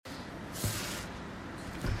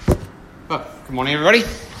Well, good morning, everybody.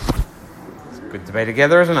 It's good to be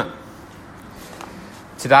together, isn't it?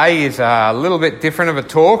 Today is a little bit different of a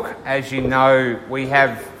talk. As you know, we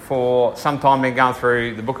have for some time been going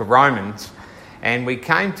through the book of Romans, and we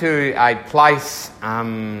came to a place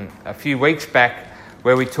a few weeks back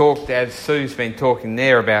where we talked, as Sue's been talking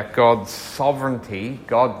there, about God's sovereignty,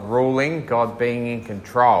 God ruling, God being in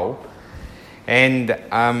control.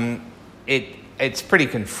 And it's pretty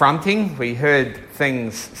confronting. We heard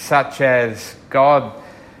things such as God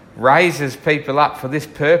raises people up for this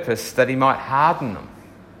purpose that he might harden them.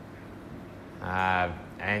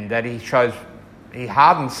 And that he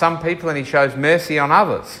hardens some people and he shows mercy on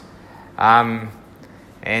others. And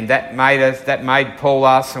that made Paul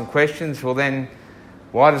ask some questions. Well then,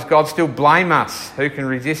 why does God still blame us? Who can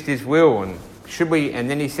resist his will? And should we? And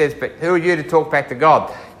then he says, but who are you to talk back to God?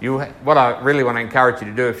 What I really want to encourage you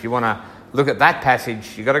to do, if you want to look at that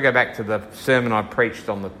passage, you've got to go back to the sermon I preached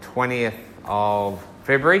on the 20th of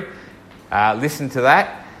February. Listen to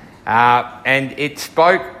that. And it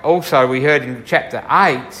spoke also, we heard in chapter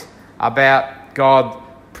 8, about God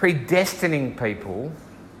predestining people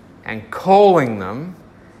and calling them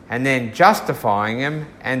and then justifying them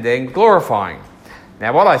and then glorifying them.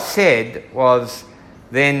 Now, what I said was,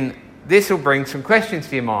 then this will bring some questions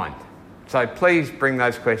to your mind. So please bring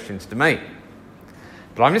those questions to me.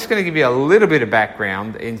 But I'm just going to give you a little bit of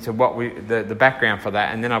background into the background for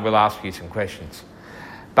that, and then I will ask you some questions.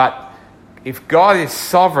 But if God is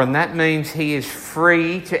sovereign, that means he is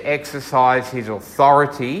free to exercise his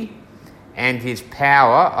authority and his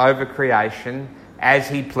power over creation as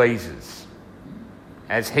he pleases.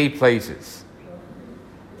 As he pleases.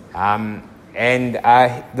 And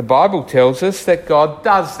the Bible tells us that God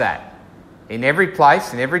does that in every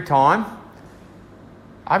place, in every time.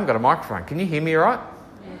 I haven't got a microphone. Can you hear me all right?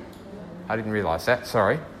 I didn't realise that,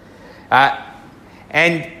 sorry.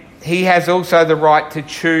 And he has also the right to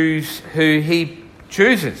choose who he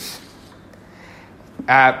chooses.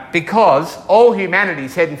 Because all humanity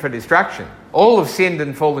is heading for destruction. All have sinned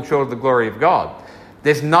and fallen short of the glory of God.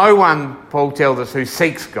 There's no one, Paul tells us, who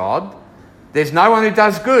seeks God. There's no one who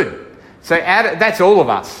does good. So that's all of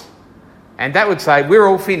us. And that would say we're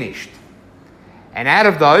all finished. And out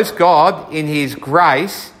of those, God, in his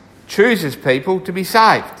grace, chooses people to be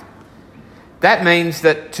saved. That means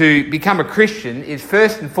that to become a Christian is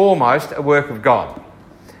first and foremost a work of God.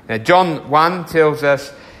 Now, John 1 tells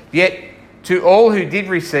us, yet to all who did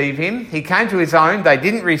receive him, he came to his own, they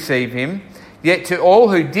didn't receive him. Yet to all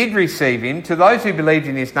who did receive him, to those who believed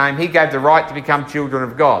in his name, he gave the right to become children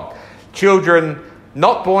of God. Children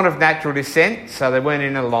not born of natural descent, so they weren't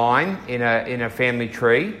in a line, in a family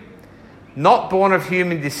tree. Not born of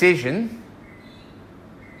human decision.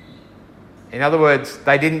 In other words,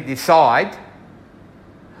 they didn't decide.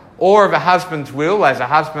 Or of a husband's will, as a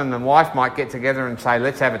husband and wife might get together and say,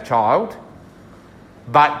 let's have a child.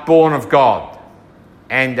 But born of God.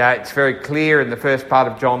 And it's very clear in the first part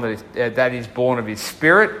of John that is born of his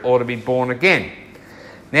spirit or to be born again.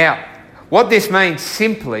 Now, what this means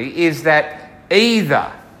simply is that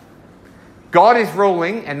either God is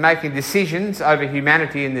ruling and making decisions over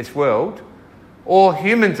humanity in this world, or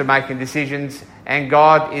humans are making decisions and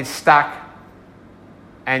God is stuck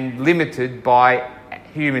and limited by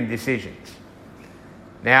human decisions.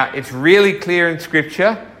 Now, it's really clear in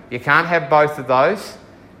Scripture. You can't have both of those.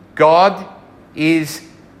 God is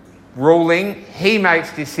ruling. He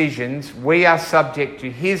makes decisions. We are subject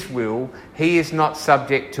to his will. He is not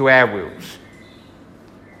subject to our wills.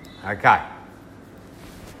 Okay.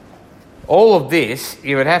 All of this,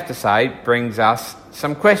 you would have to say, brings us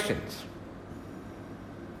some questions.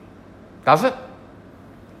 Does it?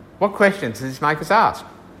 What questions does this make us ask?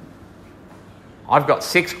 I've got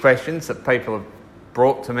 6 questions that people have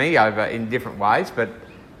brought to me over in different ways, but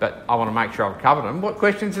I want to make sure I've covered them. What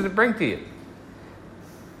questions does it bring to you?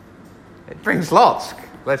 It brings lots,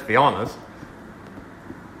 let's be honest.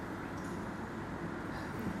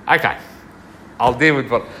 Okay, I'll deal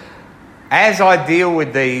with what... As I deal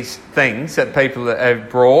with these things that people have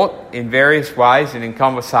brought in various ways and in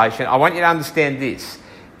conversation, I want you to understand this.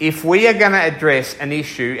 If we are going to address an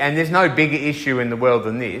issue, and there's no bigger issue in the world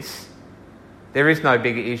than this, there is no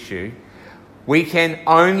bigger issue, we can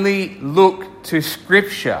only look to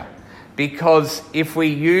Scripture, because if we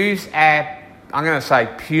use our, I'm going to say,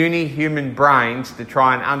 puny human brains to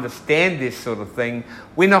try and understand this sort of thing,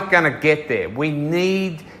 we're not going to get there. We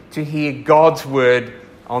need to hear God's word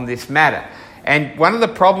on this matter. And one of the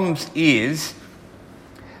problems is,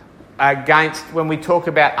 against when we talk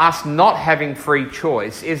about us not having free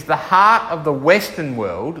choice, is the heart of the Western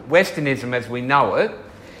world, Westernism as we know it,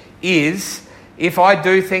 is if I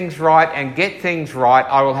do things right and get things right,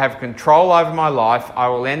 I will have control over my life. I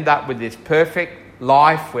will end up with this perfect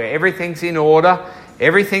life where everything's in order,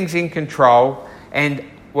 everything's in control. And,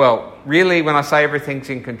 well, really, when I say everything's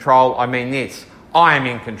in control, I mean this. I am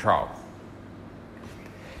in control.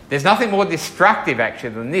 There's nothing more destructive,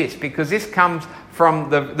 actually, than this, because this comes from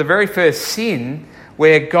the very first sin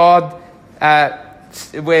where God,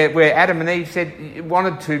 where Adam and Eve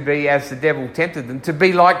wanted to be, as the devil tempted them, to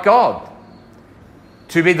be like God,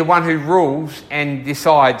 to be the one who rules and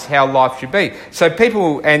decides how life should be. So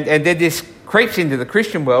people, and then this creeps into the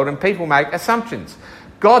Christian world, and people make assumptions.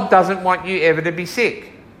 God doesn't want you ever to be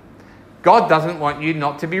sick. God doesn't want you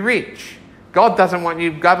not to be rich. God doesn't want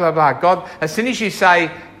you blah, blah, blah. God, as soon as you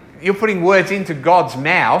say, you're putting words into God's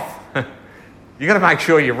mouth, you've got to make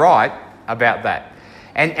sure you're right about that.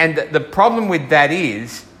 And the problem with that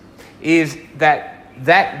is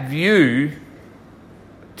that view,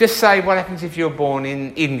 just say what happens if you're born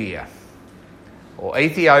in India or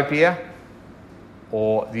Ethiopia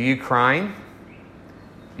or the Ukraine.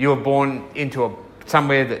 You were born into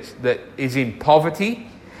somewhere that is in poverty.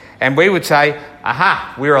 And we would say,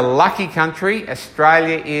 aha, we're a lucky country.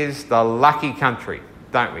 Australia is the lucky country,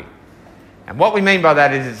 don't we? And what we mean by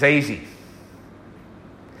that is it's easy.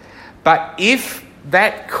 But if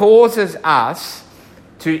that causes us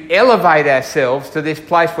to elevate ourselves to this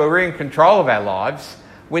place where we're in control of our lives,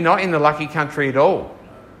 we're not in the lucky country at all.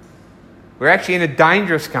 We're actually in a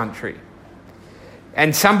dangerous country.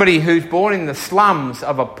 And somebody who's born in the slums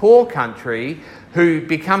of a poor country, who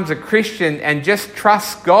becomes a Christian and just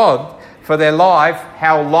trusts God for their life,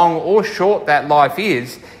 how long or short that life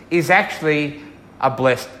is actually a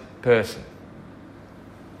blessed person.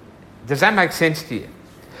 Does that make sense to you?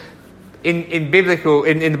 In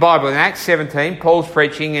the Bible, in Acts 17, Paul's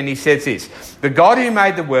preaching and he says this: the God who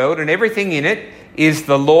made the world and everything in it is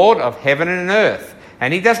the Lord of heaven and earth,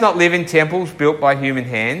 and he does not live in temples built by human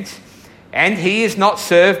hands, and he is not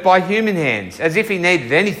served by human hands, as if he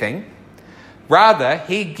needed anything. Rather,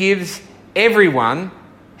 he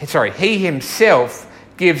himself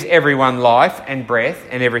gives everyone life and breath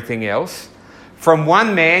and everything else. From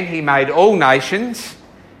one man he made all nations,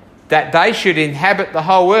 that they should inhabit the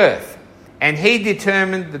whole earth. And he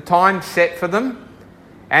determined the time set for them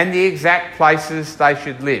and the exact places they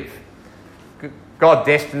should live. God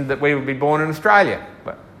destined that we would be born in Australia,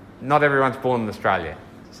 but not everyone's born in Australia.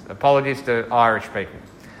 Apologies to Irish people.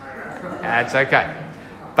 That's okay.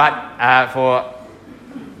 But for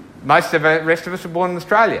most of the rest of us are born in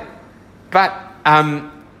Australia. But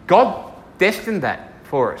God destined that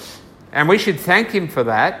for us. And we should thank him for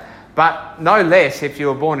that. But no less, if you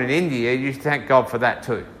were born in India, you should thank God for that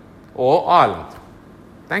too. Or Ireland.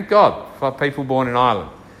 Thank God for people born in Ireland.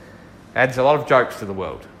 Adds a lot of jokes to the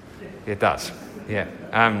world. It does. Yeah.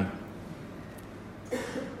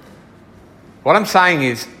 What I'm saying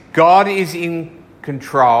is, God is in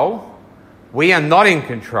control. We are not in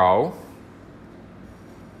control.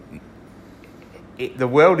 The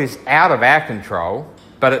world is out of our control,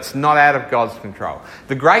 but it's not out of God's control.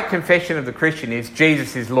 The great confession of the Christian is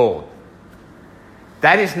Jesus is Lord.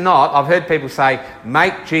 That is not, I've heard people say,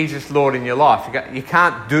 make Jesus Lord in your life. You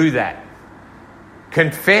can't do that.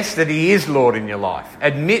 Confess that he is Lord in your life.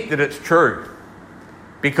 Admit that it's true,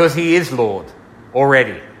 because he is Lord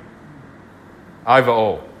already, over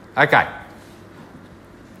all. Okay.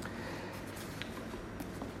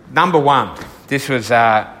 Number one, this was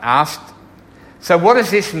asked. So what does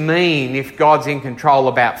this mean if God's in control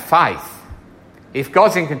about faith? If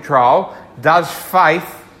God's in control, does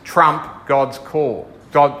faith trump God's call,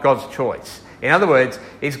 God's choice? In other words,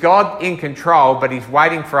 is God in control, but he's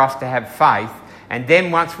waiting for us to have faith, and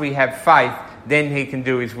then once we have faith, then he can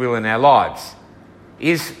do his will in our lives?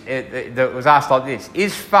 That was asked like this: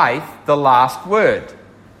 is faith the last word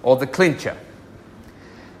or the clincher?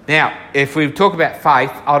 Now, if we talk about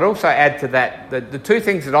faith, I'd also add to that the two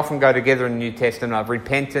things that often go together in the New Testament are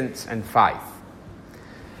repentance and faith.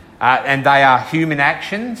 And they are human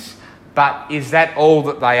actions, but is that all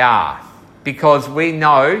that they are? Because we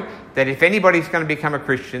know that if anybody's going to become a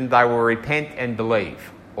Christian, they will repent and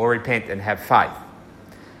believe, or repent and have faith.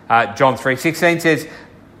 John 3:16 says,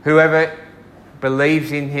 whoever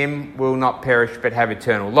believes in him will not perish but have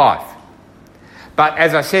eternal life. But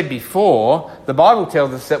as I said before, the Bible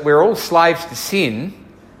tells us that we're all slaves to sin,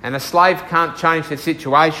 and a slave can't change the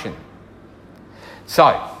situation. So,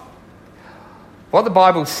 what the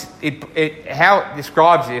Bible, how it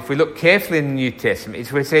describes it, if we look carefully in the New Testament,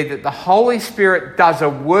 is we see that the Holy Spirit does a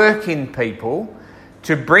work in people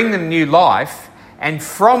to bring them new life, and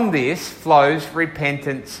from this flows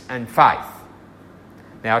repentance and faith.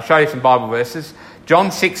 Now, I'll show you some Bible verses.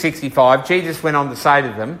 John 6:65, Jesus went on to say to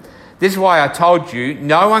them, "This is why I told you,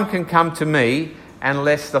 no one can come to me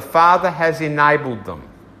unless the Father has enabled them."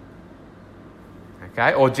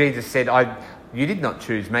 Okay? Or Jesus said, "You did not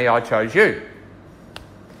choose me, I chose you."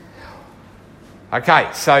 Okay,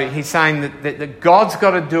 so he's saying that God's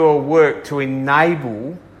got to do a work to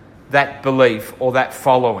enable that belief or that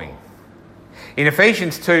following. In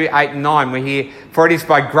Ephesians 2:8 and 9 we hear, "For it is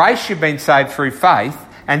by grace you've been saved through faith,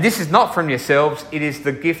 and this is not from yourselves, it is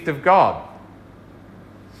the gift of God."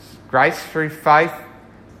 Grace through faith,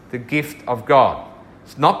 the gift of God.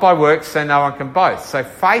 It's not by works, so no one can boast. So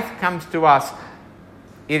faith comes to us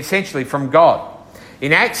essentially from God.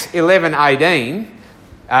 In Acts 11:18,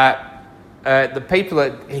 the people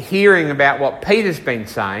are hearing about what Peter's been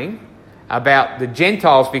saying about the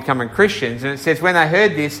Gentiles becoming Christians, and it says, when they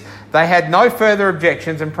heard this, they had no further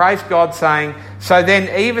objections and praised God, saying, "So then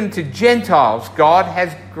even to Gentiles God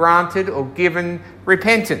has granted or given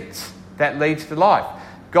repentance that leads to life."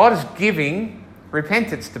 God is giving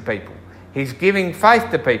repentance to people. He's giving faith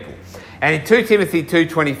to people. And in 2 Timothy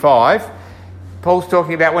 2:25, Paul's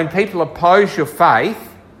talking about when people oppose your faith,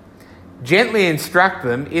 gently instruct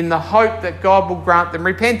them in the hope that God will grant them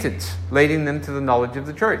repentance, leading them to the knowledge of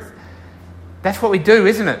the truth. That's what we do,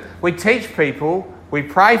 isn't it? We teach people, we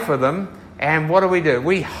pray for them, and what do?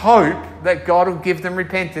 We hope that God will give them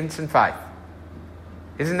repentance and faith.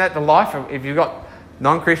 Isn't that the life of, if you've got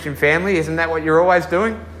non-Christian family, isn't that what you're always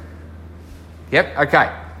doing? Yep,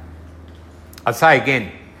 okay. I say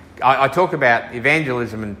again, I talk about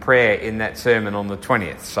evangelism and prayer in that sermon on the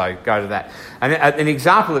 20th, so go to that. And an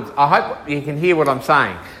example of, I hope you can hear what I'm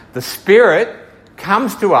saying. The Spirit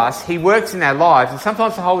comes to us, He works in our lives, and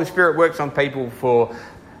sometimes the Holy Spirit works on people for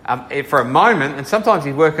a moment, and sometimes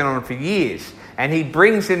He's working on them for years. And He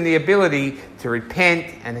brings in the ability to repent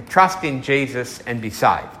and trust in Jesus and be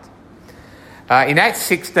saved. In Acts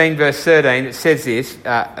 16 verse 13 it says this,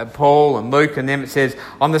 Paul and Luke and them, it says,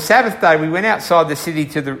 "On the Sabbath day we went outside the city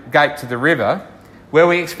to the gate to the river, where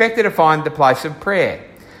we expected to find the place of prayer.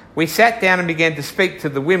 We sat down and began to speak to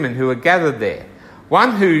the women who were gathered there.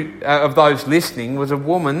 One of those listening was a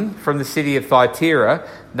woman from the city of Thyatira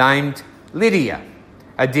named Lydia,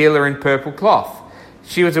 a dealer in purple cloth.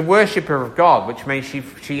 She was a worshipper of God, which means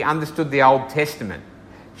she understood the Old Testament.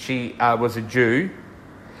 She was a Jew.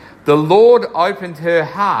 The Lord opened her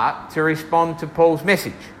heart to respond to Paul's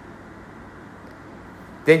message.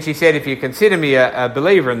 Then she said, 'If you consider me a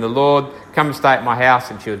believer in the Lord, come and stay at my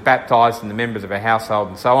house.' And she was baptised and the members of her household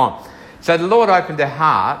and so on. So the Lord opened her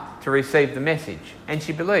heart to receive the message, and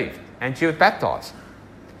she believed, and she was baptised.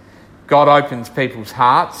 God opens people's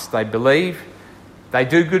hearts, they believe, they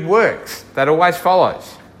do good works. That always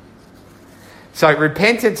follows. So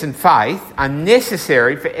repentance and faith are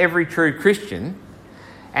necessary for every true Christian,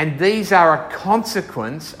 and these are a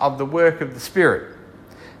consequence of the work of the Spirit.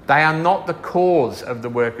 They are not the cause of the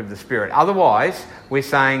work of the Spirit. Otherwise, we're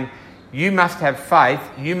saying, you must have faith,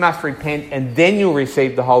 you must repent, and then you'll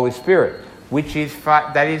receive the Holy Spirit, which is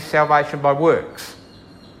that is salvation by works.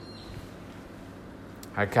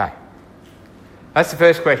 Okay. That's the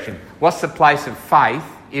first question. What's the place of faith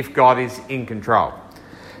if God is in control?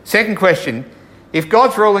 Second question, if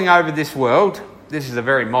God's ruling over this world, this is a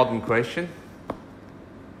very modern question,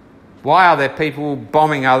 why are there people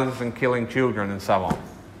bombing others and killing children and so on?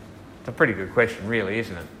 It's a pretty good question, really,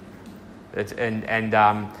 isn't it? It's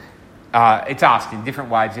asked in different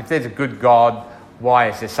ways. If there's a good God, why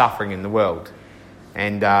is there suffering in the world?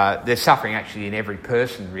 And there's suffering actually in every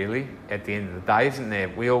person, really, at the end of the day, isn't there?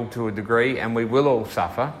 We all, to a degree, and we will all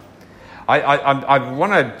suffer. I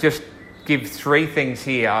want to just give three things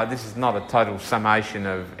here. This is not a total summation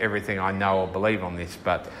of everything I know or believe on this,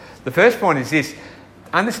 but the first point is this.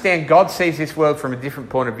 Understand God sees this world from a different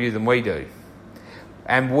point of view than we do.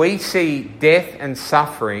 And we see death and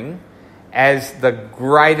suffering as the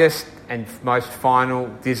greatest and most final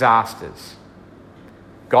disasters.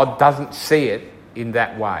 God doesn't see it in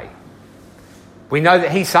that way. We know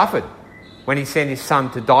that He suffered when He sent His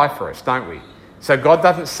Son to die for us, don't we? So God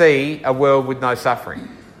doesn't see a world with no suffering.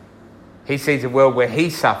 He sees a world where He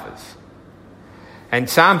suffers. And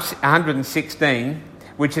Psalm 116,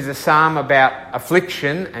 which is a psalm about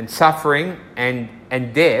affliction and suffering and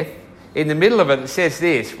death, in the middle of it says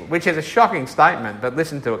this, which is a shocking statement, but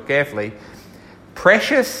listen to it carefully.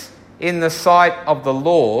 "Precious in the sight of the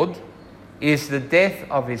Lord is the death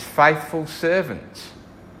of His faithful servants."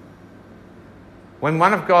 When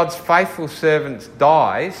one of God's faithful servants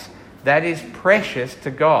dies, that is precious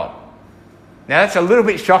to God. Now that's a little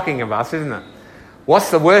bit shocking of us, isn't it?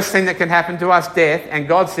 What's the worst thing that can happen to us? Death. And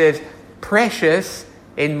God says, precious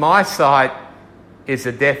in my sight is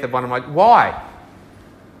the death of one of my... Why?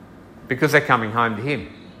 because they're coming home to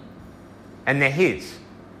him. And they're his.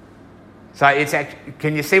 So it's actually,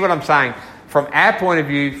 can you see what I'm saying? From our point of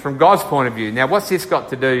view, from God's point of view. Now, what's this got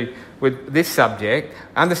to do with this subject?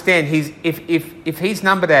 Understand, if he's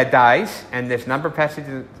numbered our days, and there's a number of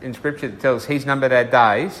passages in Scripture that tells us he's numbered our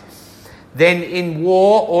days, then in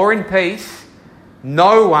war or in peace,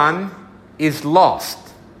 no one is lost.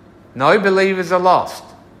 No believers are lost.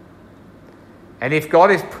 And if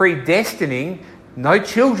God is predestining, no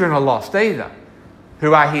children are lost either,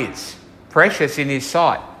 who are his, precious in his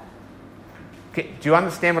sight. Do you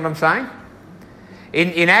understand what I'm saying?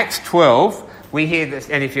 In Acts 12, we hear this,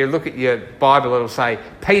 and if you look at your Bible, it'll say,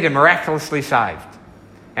 Peter miraculously saved.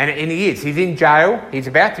 And he is. He's in jail. He's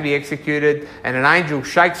about to be executed, and an angel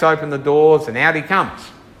shakes open the doors, and out he comes.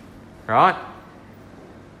 Right?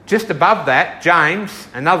 Just above that, James,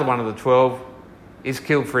 another one of the 12, is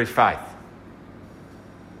killed for his faith.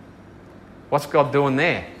 What's God doing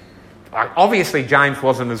there? Obviously, James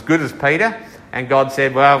wasn't as good as Peter, and God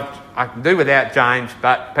said, well, I can do without James,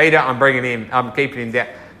 but Peter, I'm keeping him down.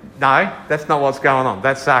 No, that's not what's going on.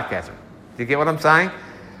 That's sarcasm. Do you get what I'm saying?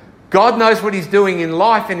 God knows what he's doing in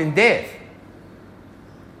life and in death.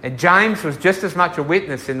 And James was just as much a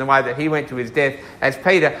witness in the way that he went to his death as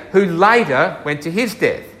Peter, who later went to his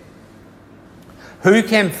death. Who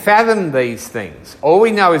can fathom these things? All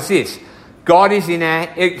we know is this. God is in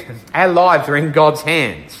our lives are in God's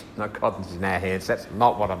hands. Not God's in our hands. That's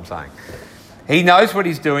not what I'm saying. He knows what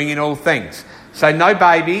he's doing in all things. So no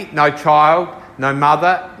baby, no child, no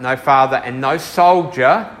mother, no father, and no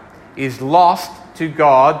soldier is lost to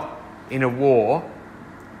God in a war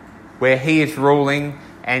where he is ruling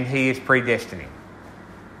and he is predestining.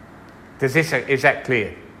 Is that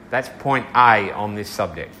clear? That's point A on this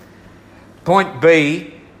subject. Point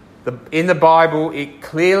B, in the Bible, it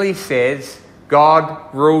clearly says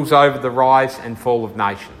God rules over the rise and fall of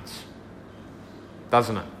nations.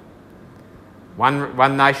 Doesn't it?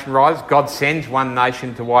 One nation rises, God sends one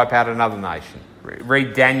nation to wipe out another nation.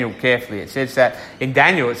 Read Daniel carefully. It says that in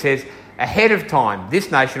Daniel, it says ahead of time,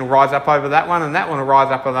 this nation will rise up over that one, and that one will rise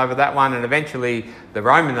up over that one, and eventually the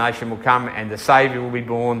Roman nation will come and the Saviour will be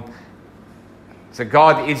born. So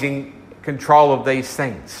God is in control of these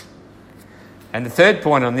things. And the third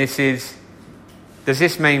point on this is, does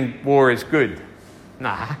this mean war is good?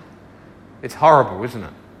 Nah. It's horrible, isn't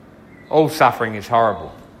it? All suffering is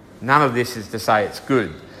horrible. None of this is to say it's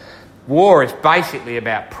good. War is basically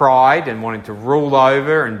about pride and wanting to rule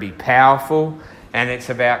over and be powerful, and it's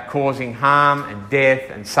about causing harm and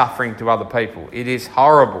death and suffering to other people. It is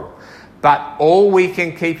horrible. But all we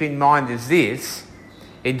can keep in mind is this.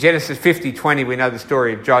 In Genesis 50:20, we know the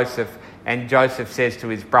story of Joseph, and Joseph says to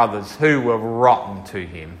his brothers, who were rotten to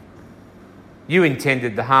him, you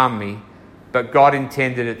intended to harm me, but God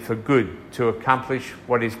intended it for good, to accomplish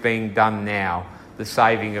what is being done now, the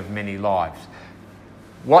saving of many lives.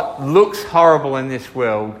 What looks horrible in this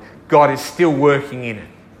world, God is still working in it.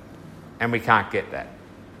 And we can't get that.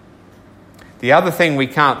 The other thing we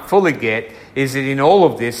can't fully get is that in all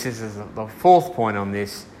of this is the fourth point on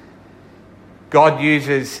this, God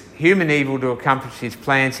uses human evil to accomplish his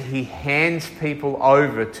plans. He hands people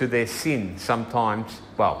over to their sin sometimes,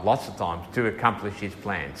 well, lots of times, to accomplish his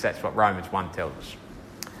plans. That's what Romans 1 tells us.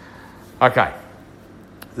 Okay.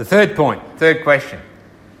 The third point, third question.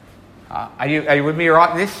 Are you with me all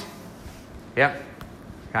right in this? Yep.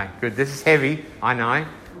 Okay, good. This is heavy, I know.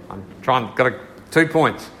 I'm got 2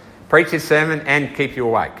 points. Preach his sermon and keep you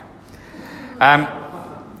awake.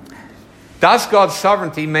 Does God's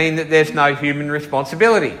sovereignty mean that there's no human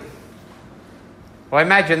responsibility? Well,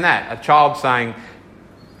 imagine that. A child saying,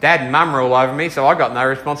 Dad and Mum rule over me, so I got no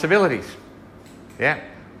responsibilities. Yeah.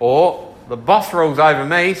 Or, the boss rules over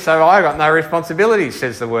me, so I got no responsibilities,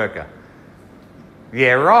 says the worker.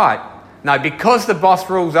 Yeah, right. No, because the boss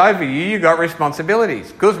rules over you, you got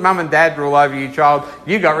responsibilities. Because Mum and Dad rule over you, child,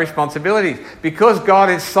 you got responsibilities. Because God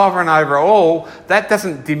is sovereign over all, that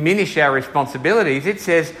doesn't diminish our responsibilities. It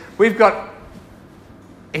says we've got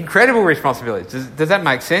incredible responsibilities. Does that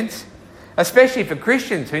make sense? Especially for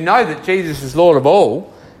Christians who know that Jesus is Lord of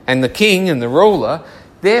all and the King and the ruler.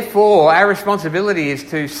 Therefore, our responsibility is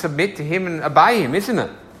to submit to him and obey him, isn't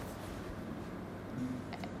it?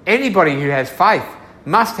 Anybody who has faith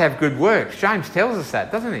must have good works. James tells us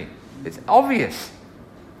that, doesn't he? It's obvious.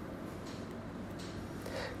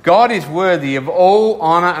 God is worthy of all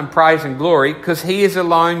honour and praise and glory because he is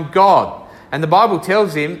alone God. And the Bible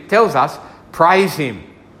tells us, praise him.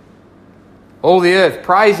 All the earth,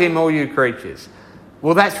 praise him, all you creatures.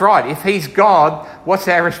 Well, that's right. If he's God, what's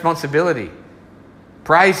our responsibility?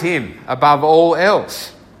 Praise him above all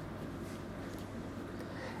else.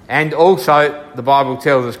 And also, the Bible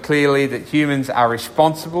tells us clearly that humans are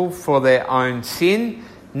responsible for their own sin.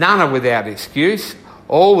 None are without excuse.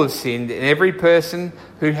 All have sinned, and every person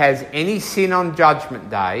who has any sin on Judgment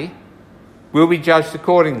Day will be judged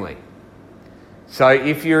accordingly. So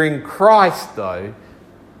if you're in Christ, though,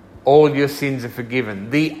 all your sins are forgiven.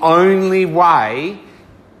 The only way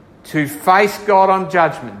to face God on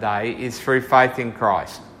Judgment Day is through faith in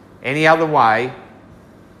Christ. Any other way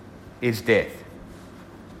is death.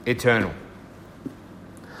 Eternal.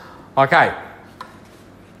 Okay.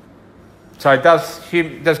 So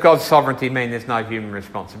does God's sovereignty mean there's no human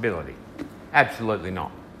responsibility? Absolutely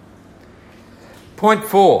not. Point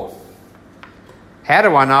 4. How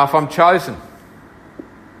do I know if I'm chosen?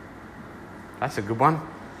 That's a good one.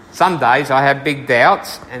 Some days I have big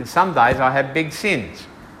doubts and some days I have big sins.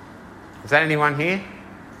 Is that anyone here?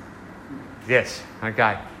 Yes.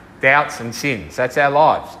 Okay. Doubts and sins. That's our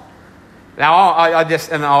lives. Now, I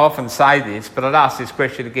often say this, but I'd ask this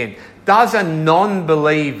question again. Does a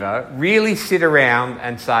non-believer really sit around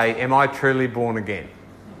and say, am I truly born again?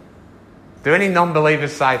 Do any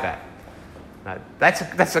non-believers say that? No,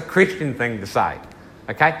 that's a Christian thing to say,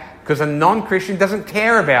 okay? Because a non-Christian doesn't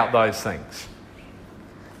care about those things.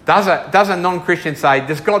 Does a non-Christian say,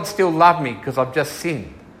 does God still love me because I've just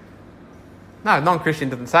sinned? No, a non-Christian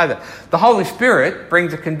doesn't say that. The Holy Spirit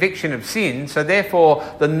brings a conviction of sin, so therefore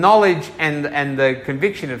the knowledge and the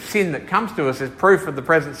conviction of sin that comes to us is proof of the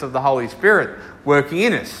presence of the Holy Spirit working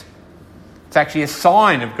in us. It's actually a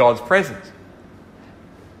sign of God's presence.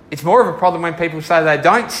 It's more of a problem when people say they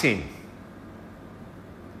don't sin,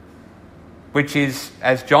 which is,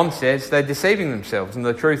 as John says, they're deceiving themselves and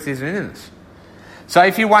the truth isn't in us. So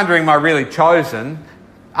if you're wondering, am I really chosen?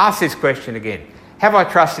 Ask this question again. Have I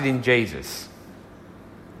trusted in Jesus?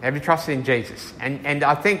 Have you trusted in Jesus? And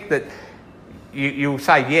I think that you'll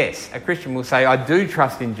say yes. A Christian will say, I do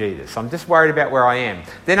trust in Jesus. I'm just worried about where I am.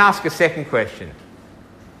 Then ask a second question.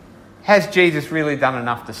 Has Jesus really done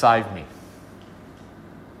enough to save me?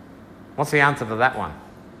 What's the answer to that one?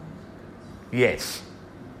 Yes.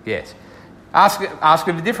 Yes. Ask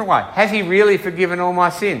it a different way. Has he really forgiven all my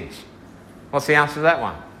sins? What's the answer to that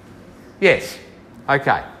one? Yes.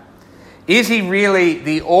 Okay. Is he really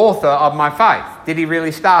the author of my faith? Did he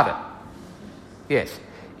really start it? Yes.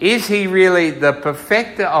 Is he really the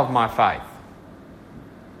perfecter of my faith?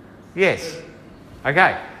 Yes.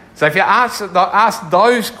 Okay. So if you ask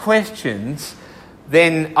those questions,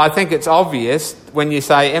 then I think it's obvious when you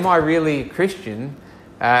say, am I really a Christian?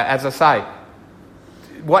 As I say,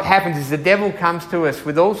 what happens is the devil comes to us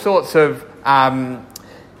with all sorts of...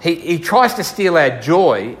 He tries to steal our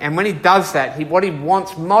joy, and when he does that, what he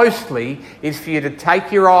wants mostly is for you to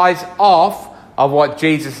take your eyes off of what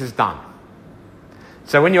Jesus has done.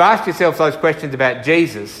 So when you ask yourself those questions about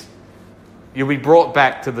Jesus, you'll be brought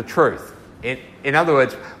back to the truth. In other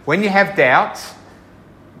words, when you have doubts,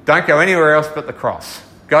 don't go anywhere else but the cross.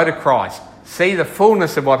 Go to Christ. See the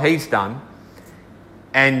fullness of what he's done,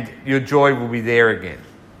 and your joy will be there again.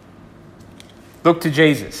 Look to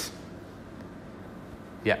Jesus.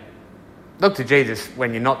 Yeah. Look to Jesus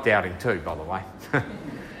when you're not doubting too, by the way.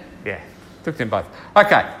 Yeah. Look to them both.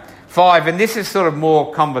 Okay. 5, and this is sort of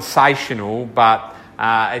more conversational, but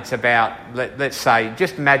it's about, let's say,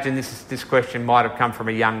 just imagine this question might have come from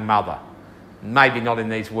a young mother. Maybe not in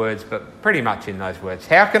these words, but pretty much in those words.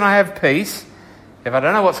 How can I have peace if I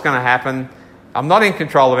don't know what's going to happen? I'm not in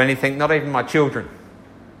control of anything, not even my children.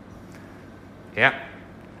 Yeah.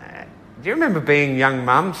 Do you remember being young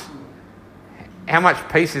mums? How much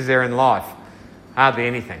peace is there in life? Hardly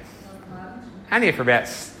anything. Only for about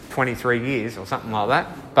 23 years or something like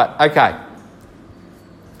that. But okay.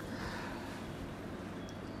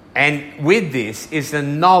 And with this is the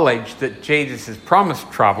knowledge that Jesus has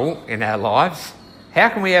promised trouble in our lives. How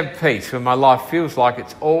can we have peace when my life feels like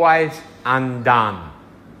it's always undone?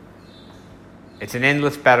 It's an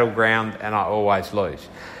endless battleground and I always lose.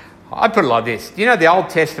 I put it like this. You know, the Old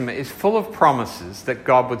Testament is full of promises that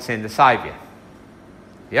God would send a saviour.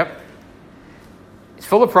 Yep. It's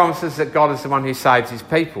full of promises that God is the one who saves his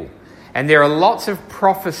people. And there are lots of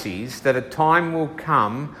prophecies that a time will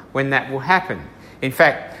come when that will happen. In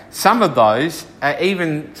fact, some of those are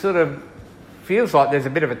even sort of feels like there's a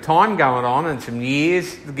bit of a time going on and some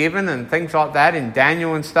years given and things like that in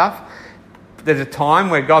Daniel and stuff. There's a time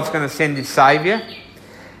where God's going to send his saviour.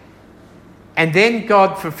 And then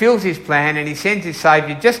God fulfills his plan and he sends his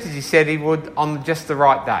saviour just as he said he would on just the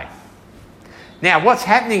right day. Now, what's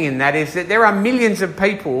happening in that is that there are millions of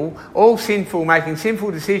people, all sinful, making sinful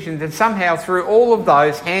decisions, and somehow through all of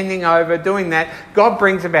those, handing over, doing that, God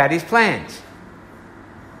brings about his plans.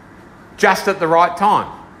 Just at the right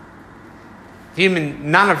time.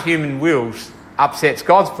 None of human wills upsets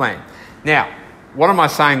God's plan. Now, what am I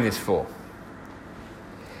saying this for?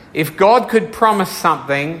 If God could promise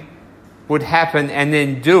something would happen and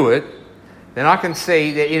then do it, then I can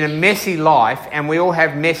see that in a messy life, and we all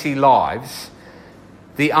have messy lives,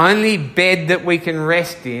 the only bed that we can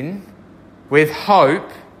rest in with hope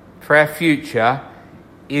for our future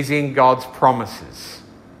is in God's promises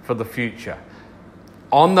for the future,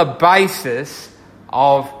 on the basis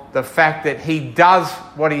of the fact that he does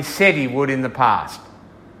what he said he would in the past.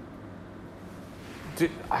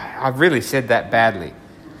 I've really said that badly.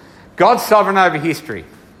 God's sovereign over history.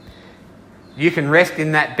 You can rest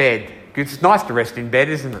in that bed. It's nice to rest in bed,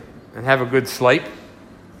 isn't it? And have a good sleep.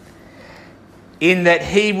 In that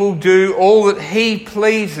he will do all that he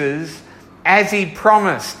pleases as he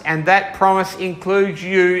promised. And that promise includes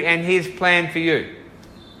you and his plan for you.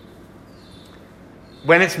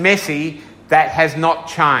 When it's messy, that has not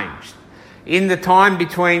changed. In the time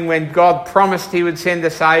between when God promised he would send a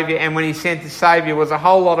Saviour and when he sent the Saviour was a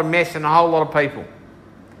whole lot of mess and a whole lot of people.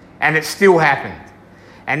 And it still happened.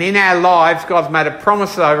 And in our lives, God's made a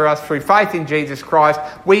promise over us through faith in Jesus Christ.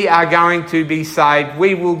 We are going to be saved.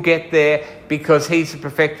 We will get there because he's the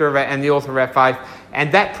perfecter of and the author of our faith.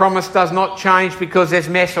 And that promise does not change because there's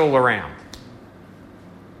mess all around.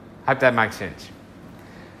 Hope that makes sense.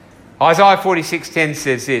 Isaiah 46:10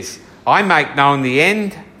 says this, I make known the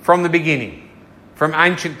end from the beginning, from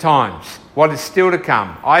ancient times, what is still to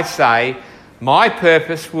come. I say, my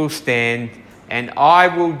purpose will stand and I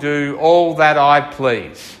will do all that I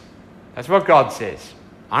please. That's what God says.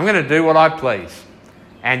 I'm going to do what I please.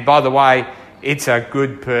 And by the way, it's a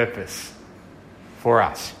good purpose for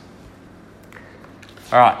us.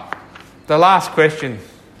 All right. The last question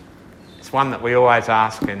is one that we always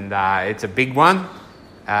ask, and it's a big one.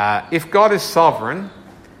 If God is sovereign,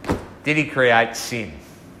 did he create sin?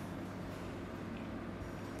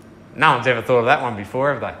 No one's ever thought of that one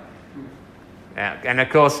before, have they? And of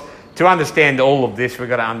course, to understand all of this, we've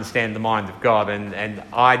got to understand the mind of God. And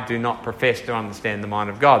I do not profess to understand the mind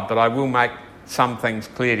of God, but I will make some things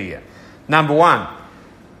clear to you. Number one,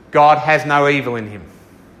 God has no evil in him.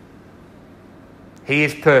 He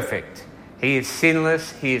is perfect. He is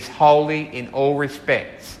sinless. He is holy in all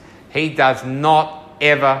respects. He does not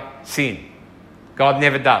ever sin. God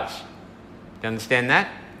never does. Do you understand that?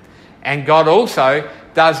 And God also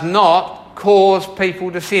does not cause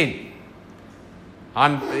people to sin.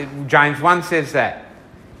 James 1 says that.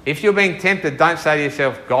 If you're being tempted, don't say to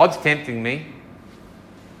yourself, God's tempting me.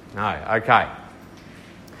 No, okay.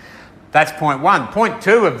 That's point one. Point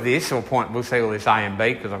two of this, we'll see all this A and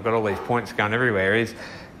B because I've got all these points going everywhere, is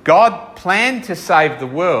God planned to save the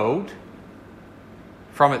world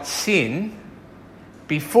from its sin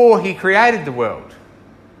before he created the world.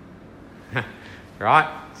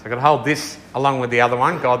 Right? So I've got to hold this along with the other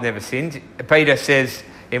one. God never sinned. Peter says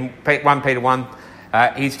in 1 Peter 1,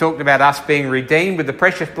 he's talked about us being redeemed with the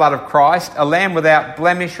precious blood of Christ, a lamb without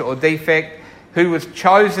blemish or defect, who was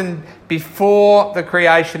chosen before the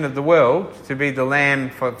creation of the world to be the lamb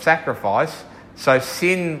for sacrifice. So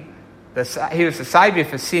he was the saviour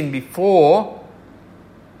for sin before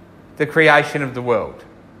the creation of the world.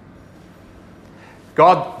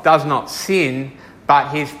 God does not sin,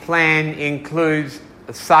 but his plan includes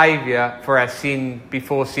a saviour for our sin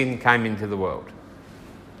before sin came into the world.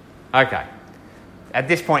 Okay. At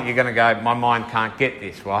this point you're going to go, my mind can't get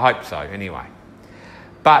this. Well, I hope so anyway.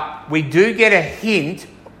 But we do get a hint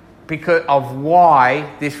because of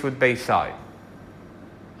why this would be so.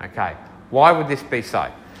 Okay. Why would this be so?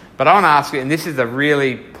 But I want to ask you, and this is a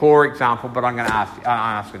really poor example, but I'm going to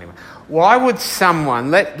ask anyway. Why would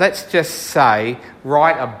someone, let's just say,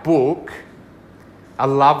 write a book, a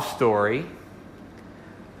love story,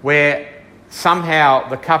 where somehow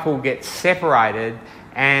the couple gets separated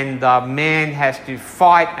and the man has to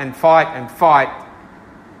fight and fight and fight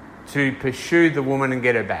to pursue the woman and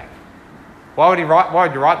get her back? Why would you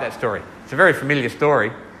write that story? It's a very familiar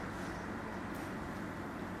story.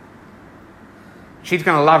 She's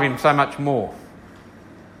going to love him so much more.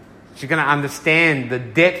 She's going to understand the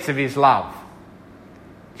depths of his love.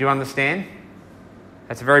 Do you understand?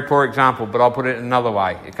 That's a very poor example, but I'll put it another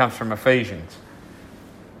way. It comes from Ephesians.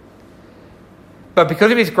 But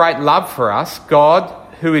because of his great love for us, God,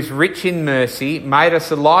 who is rich in mercy, made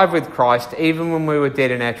us alive with Christ even when we were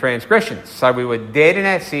dead in our transgressions. So we were dead in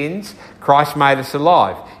our sins, Christ made us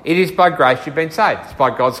alive. It is by grace you've been saved. It's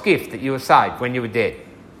by God's gift that you were saved when you were dead.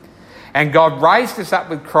 And God raised us up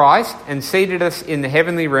with Christ and seated us in the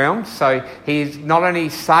heavenly realms. So he's not only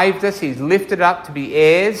saved us, he's lifted up to be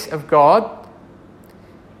heirs of God,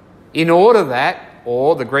 in order that,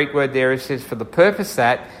 or the Greek word there says for the purpose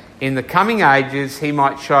that, in the coming ages he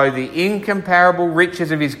might show the incomparable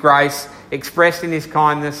riches of his grace expressed in his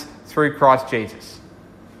kindness through Christ Jesus.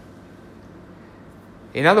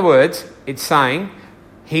 In other words, it's saying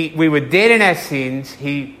we were dead in our sins,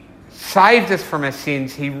 he saved us from our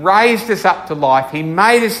sins, he raised us up to life, he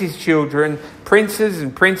made us his children, princes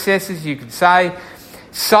and princesses, you could say,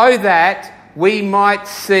 so that we might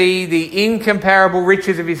see the incomparable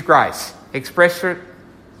riches of his grace expressed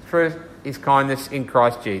through his kindness in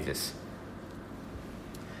Christ Jesus.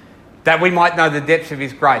 That we might know the depths of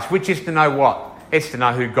his grace, which is to know what? It's to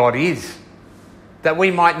know who God is. That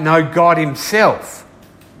we might know God himself.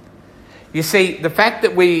 You see, the fact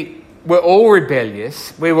that we were all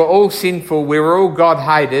rebellious, we were all sinful, we were all God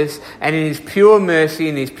haters, and in his pure mercy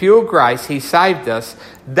and his pure grace he saved us,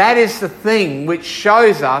 that is the thing which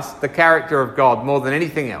shows us the character of God more than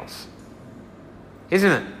anything else.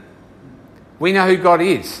 Isn't it? We know who God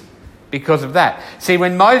is because of that. See,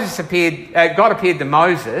 when Moses appeared, God appeared to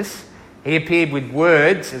Moses, he appeared with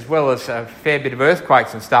words as well as a fair bit of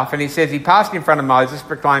earthquakes and stuff. And he says he passed in front of Moses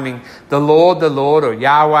proclaiming, the Lord, or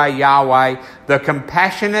Yahweh, Yahweh, the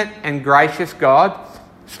compassionate and gracious God,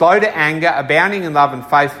 slow to anger, abounding in love and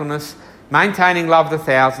faithfulness, maintaining love to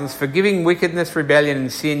thousands, forgiving wickedness, rebellion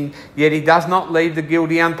and sin, yet he does not leave the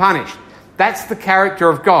guilty unpunished. That's the character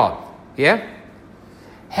of God. Yeah?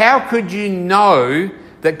 How could you know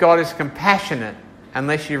that God is compassionate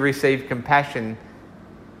unless you receive compassion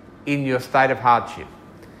in your state of hardship?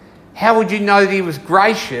 How would you know that he was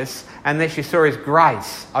gracious unless you saw his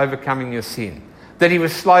grace overcoming your sin? That he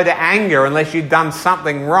was slow to anger unless you'd done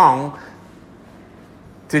something wrong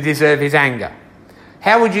to deserve his anger?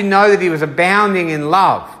 How would you know that he was abounding in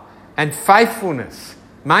love and faithfulness,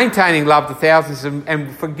 maintaining love to thousands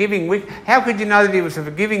and forgiving? How could you know that he was a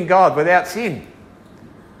forgiving God without sin?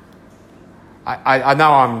 I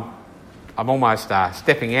know I'm almost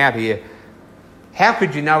stepping out here. How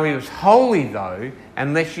could you know he was holy, though,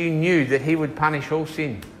 unless you knew that he would punish all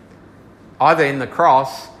sin, either in the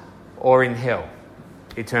cross or in hell,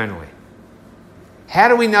 eternally? How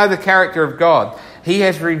do we know the character of God? He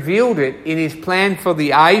has revealed it in his plan for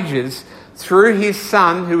the ages through his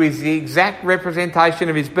Son, who is the exact representation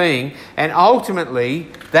of his being, and ultimately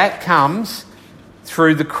that comes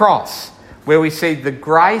through the cross, where we see the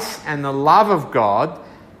grace and the love of God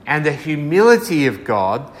and the humility of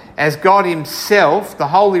God as God himself, the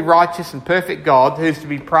holy, righteous and perfect God, who's to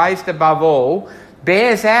be praised above all,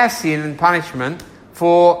 bears our sin and punishment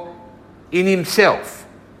in himself.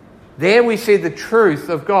 There we see the truth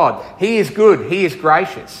of God. He is good. He is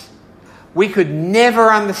gracious. We could never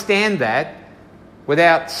understand that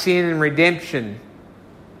without sin and redemption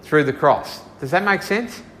through the cross. Does that make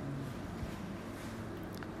sense?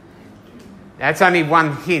 That's only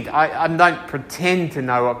one hint. I don't pretend to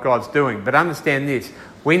know what God's doing, but understand this.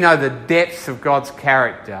 We know the depths of God's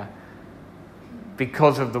character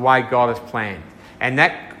because of the way God has planned. And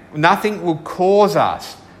that nothing will cause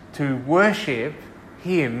us to worship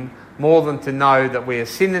him more than to know that we are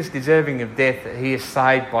sinners deserving of death, that he is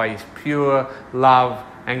saved by his pure love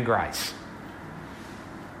and grace.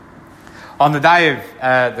 On the day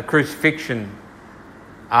of the crucifixion,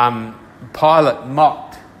 Pilate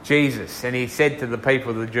mocked Jesus and he said to the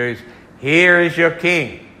people, the Jews, "Here is your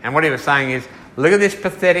king." And what he was saying is, look at this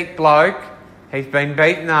pathetic bloke. He's been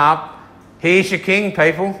beaten up. Here's your king,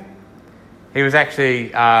 people. He was actually,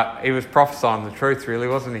 he was prophesying the truth, really,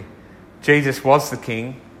 wasn't he? Jesus was the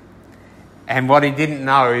king. And what he didn't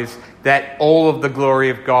know is that all of the glory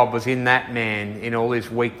of God was in that man, in all his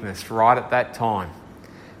weakness, right at that time.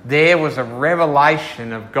 There was a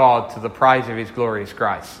revelation of God to the praise of his glorious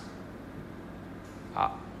grace.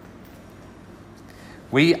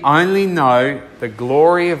 We only know the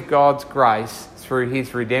glory of God's grace through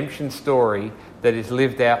his redemption story that is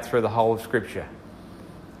lived out through the whole of Scripture.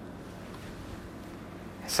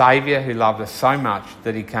 A Saviour who loved us so much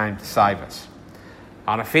that he came to save us.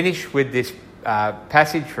 I'm going to finish with this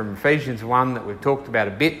passage from Ephesians 1 that we've talked about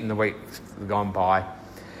a bit in the weeks gone by. It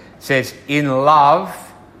says, "In love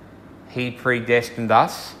he predestined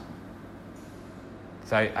us."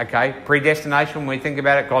 So, okay, predestination, when we think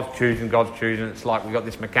about it, God's choosing. It's like we've got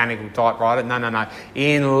this mechanical typewriter. No.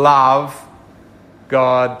 In love,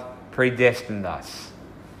 God predestined us.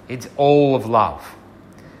 It's all of love.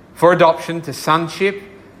 For adoption to sonship,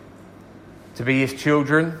 to be his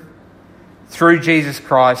children, through Jesus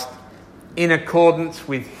Christ, in accordance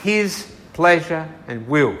with his pleasure and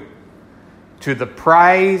will, to the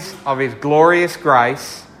praise of his glorious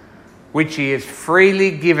grace, which he has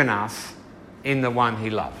freely given us in the one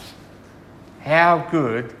he loves. How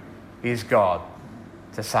good is God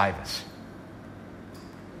to save us?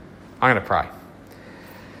 I'm going to pray.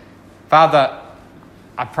 Father,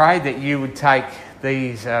 I pray that you would take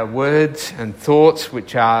these words and thoughts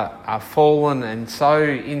which are fallen and so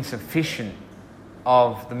insufficient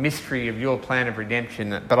of the mystery of your plan of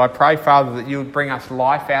redemption. But I pray, Father, that you would bring us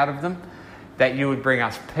life out of them, that you would bring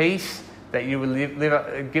us peace, that you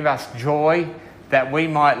would give us joy, that we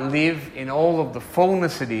might live in all of the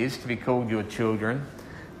fullness it is to be called your children,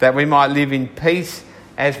 that we might live in peace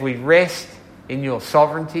as we rest in your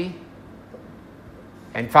sovereignty.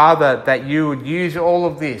 And Father, that you would use all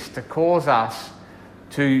of this to cause us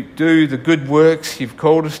to do the good works you've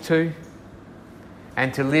called us to,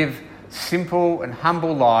 and to live simple and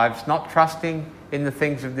humble lives, not trusting in the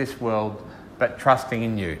things of this world, but trusting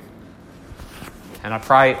in you. And I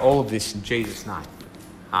pray all of this in Jesus' name.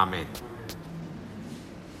 Amen.